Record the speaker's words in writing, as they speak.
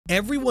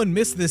Everyone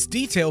missed this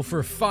detail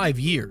for 5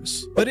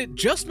 years, but it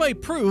just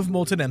might prove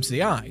Molten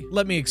MCI.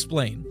 Let me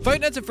explain. Five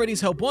Nights at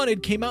Freddy's Help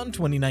Wanted came out in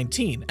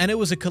 2019, and it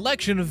was a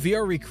collection of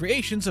VR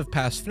recreations of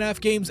past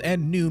FNAF games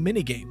and new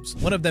minigames,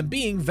 one of them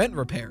being Vent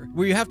Repair,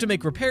 where you have to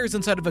make repairs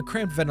inside of a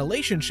cramped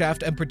ventilation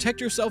shaft and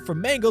protect yourself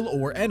from mangle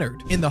or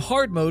Ennard. In the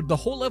hard mode, the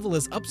whole level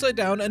is upside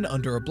down and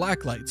under a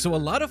blacklight, so a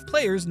lot of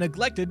players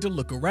neglected to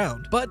look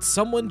around, but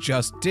someone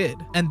just did.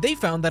 And they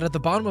found that at the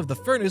bottom of the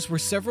furnace were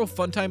several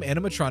Funtime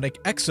animatronic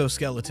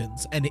exoskeletons,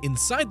 and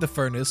inside the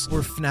furnace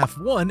were FNAF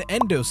 1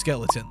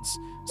 endoskeletons.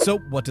 So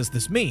what does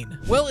this mean?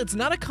 Well, it's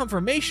not a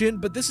confirmation,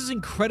 but this is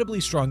incredibly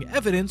strong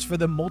evidence for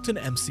the Molten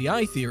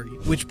MCI theory,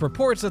 which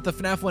purports that the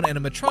FNAF 1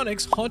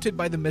 animatronics haunted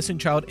by the missing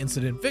child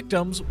incident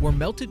victims were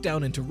melted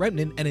down into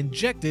Remnant and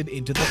injected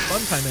into the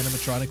Funtime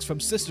animatronics from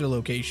sister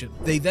location.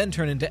 They then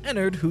turn into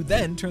Ennard, who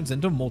then turns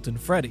into Molten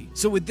Freddy.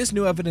 So with this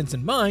new evidence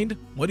in mind,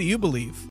 what do you believe?